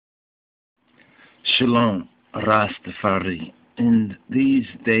Shalom, Rastafari. In these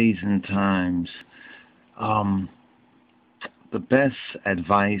days and times, um, the best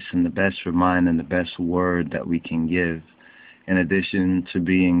advice and the best reminder and the best word that we can give, in addition to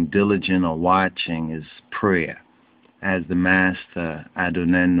being diligent or watching, is prayer. As the Master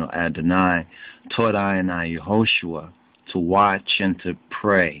Adonai taught I and I Yehoshua to watch and to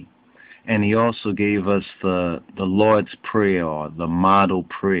pray. And he also gave us the Lord's Prayer, or the model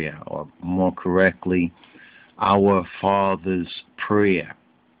prayer, or more correctly, our Father's Prayer,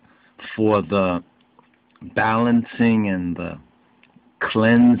 for the balancing and the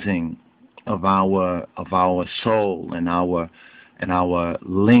cleansing of our soul and our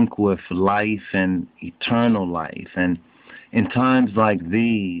link with life and eternal life. And in times like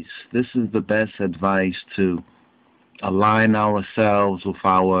these, this is the best advice: to align ourselves with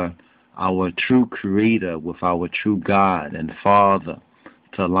our true Creator, with our true God and Father,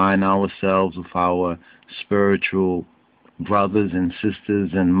 to align ourselves with our spiritual brothers and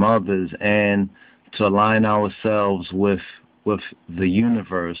sisters and mothers, and to align ourselves with the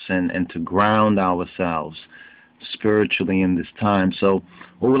universe, and to ground ourselves spiritually in this time. So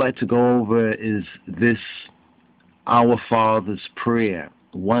what we'd like to go over is this Our Father's Prayer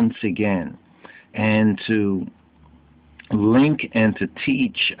once again, and to link and to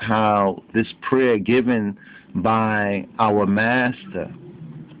teach how this prayer given by our Master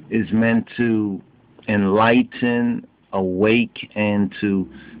is meant to enlighten, awake, and to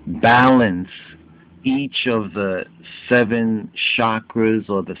balance each of the 7 chakras,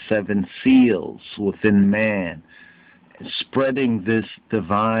 or the 7 seals within man, spreading this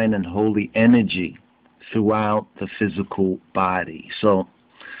divine and holy energy throughout the physical body. So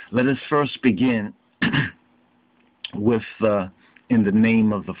let us first begin with in the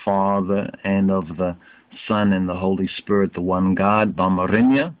name of the Father, and of the Son, and the Holy Spirit, the one God.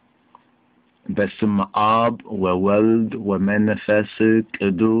 Bamarinya, Besim Ab, Weweld, Wemenefesik,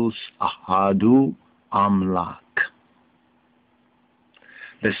 Edus, Ahadu, Amlak.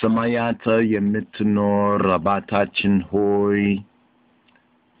 Besamayata, Yemitunor, Rabatachin Hoi.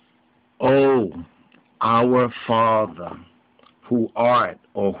 O our Father, who art,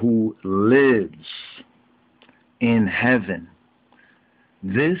 or who lives in heaven.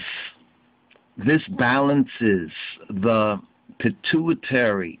 This balances the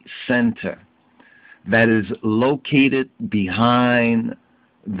pituitary center that is located behind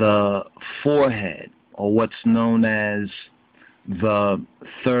the forehead, or what's known as the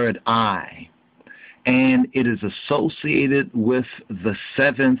third eye. And it is associated with the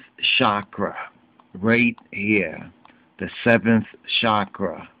 7th chakra, right here. The 7th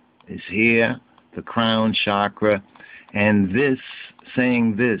chakra is here, the crown chakra. And this,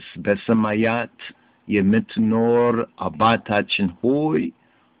 saying this, Besamayat Yemitnor Abatachin Hoi,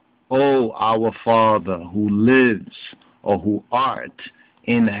 O our Father who lives, or who art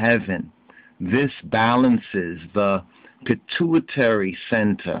in heaven. This balances the pituitary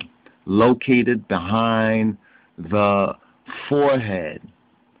center located behind the forehead,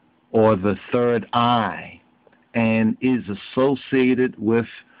 or the third eye, and is associated with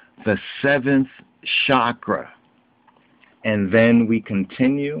the 7th chakra. And then we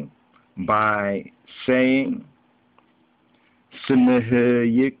continue by saying,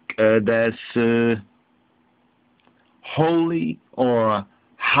 holy or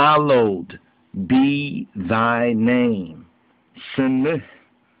hallowed be thy name.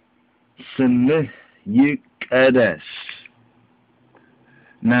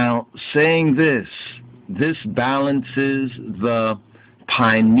 Now, saying this balances the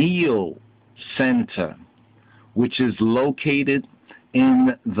pineal center, which is located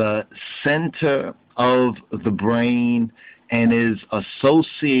in the center of the brain, and is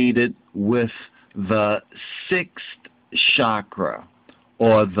associated with the 6th chakra,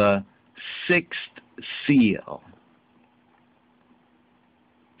 or the 6th seal.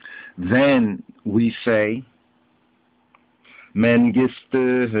 Then we say,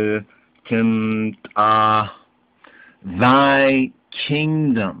 Mengiste thy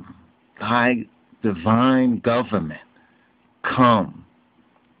kingdom, thy divine government come.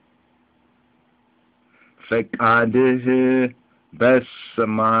 Fekadeh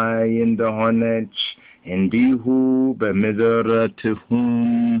besamai in the honech, and bihu bemidara to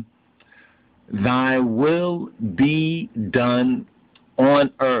whom thy will be done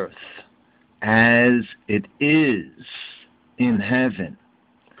on earth as it is in heaven.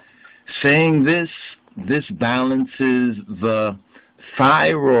 Saying this balances the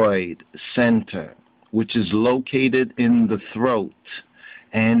thyroid center, which is located in the throat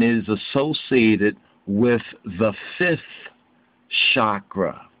and is associated with the 5th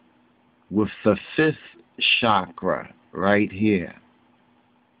chakra, with the fifth chakra right here.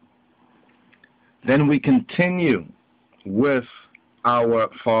 Then we continue with our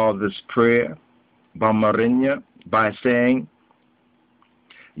Father's Prayer, Bamarinya, by saying,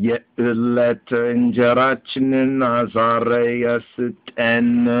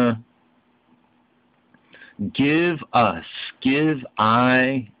 give us, give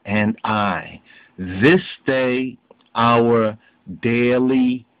I and I, this day our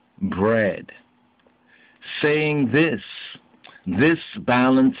daily bread. Saying this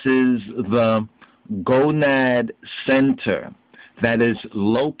balances the gonad center that is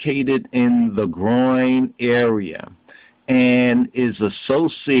located in the groin area and is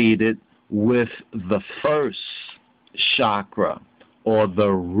associated with the first chakra or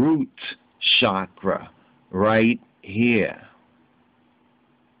the root chakra right here.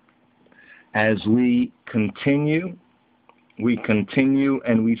 As we continue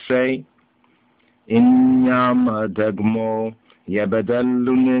and we say, Inyama dagmo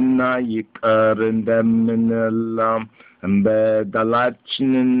yabadalunina yikarindaminelam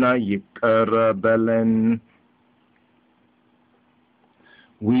mbedalachinina yikarabelen.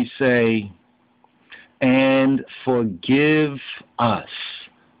 We say, and forgive us,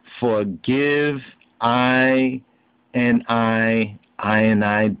 forgive I and I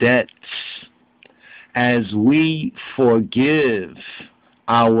debts, as we forgive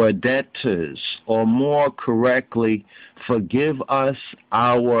our debtors, or more correctly, forgive us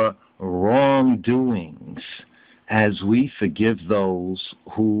our wrongdoings, as we forgive those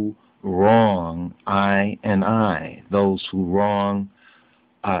who wrong I and I, those who wrong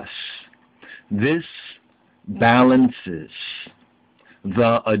us. This balances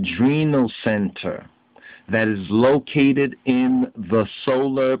the adrenal center that is located in the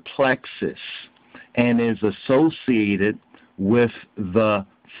solar plexus and is associated with the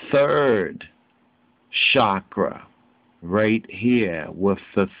third chakra right here, with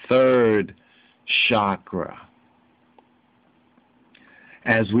the third chakra.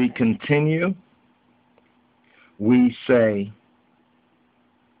 As we continue, we say,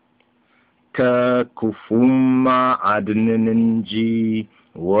 Ka kufuma adninji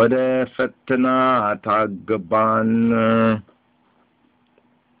wada fatana tagaban,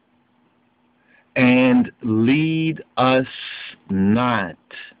 and lead us not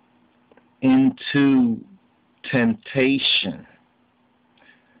into temptation.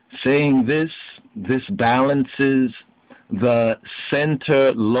 Saying this balances the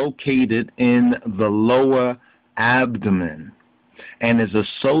center located in the lower abdomen and is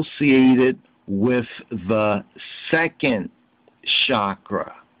associated with the second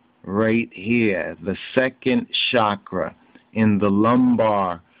chakra right here, the second chakra in the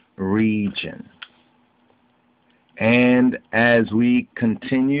lumbar region. And as we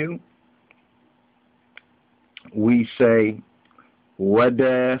continue, we say,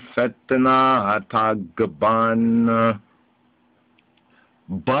 Wada fatana tagaban.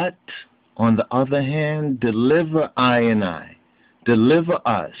 But on the other hand, deliver I and I. Deliver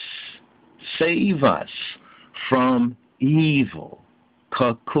us, save us from evil,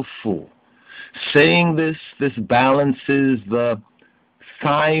 kakufu. Saying this balances the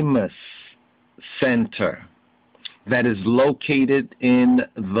thymus center that is located in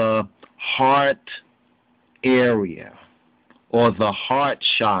the heart area or the heart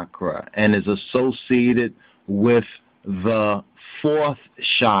chakra and is associated with the fourth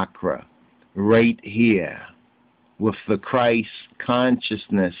chakra right here, with the Christ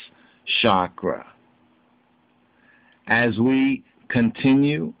consciousness chakra. As we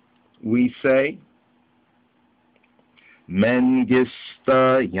continue, we say,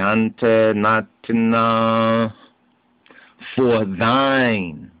 Mengista yanta natina, for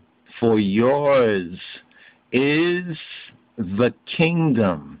thine, for yours is the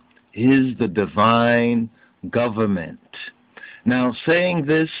kingdom, is the divine government. Now, saying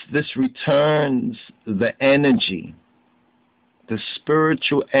this returns the energy, the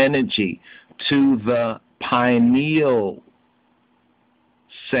spiritual energy, to the pineal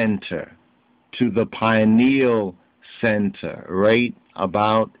center, right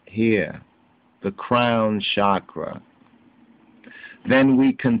about here, the crown chakra. Then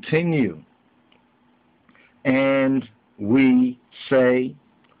we continue and we say,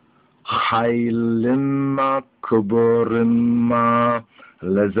 Hailima kuburima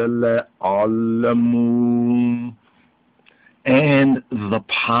lazala alamu, and the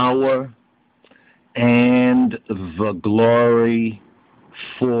power and the glory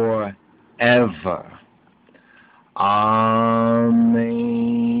forever. Amen.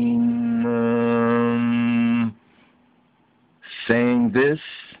 Saying this,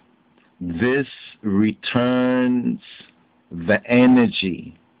 This returns the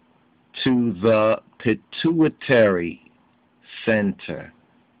energy to the pituitary center,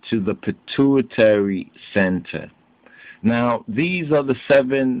 to the pituitary center. Now, these are the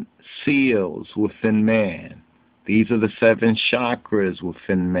 7 seals within man. These are the 7 chakras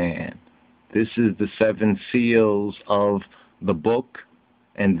within man. This is the 7 seals of the book,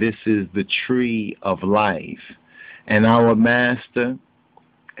 and this is the tree of life. And our master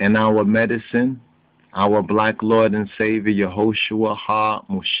and our medicine, our black Lord and Savior, Yehoshua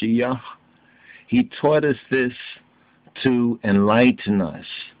HaMoshiach, he taught us this to enlighten us,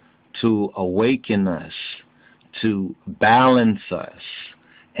 to awaken us, to balance us,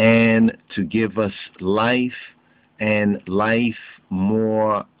 and to give us life, and life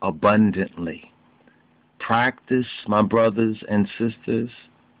more abundantly. Practice, my brothers and sisters.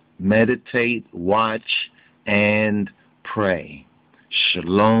 Meditate, watch, and pray.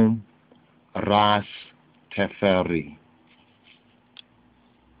 Shalom, Rastafari.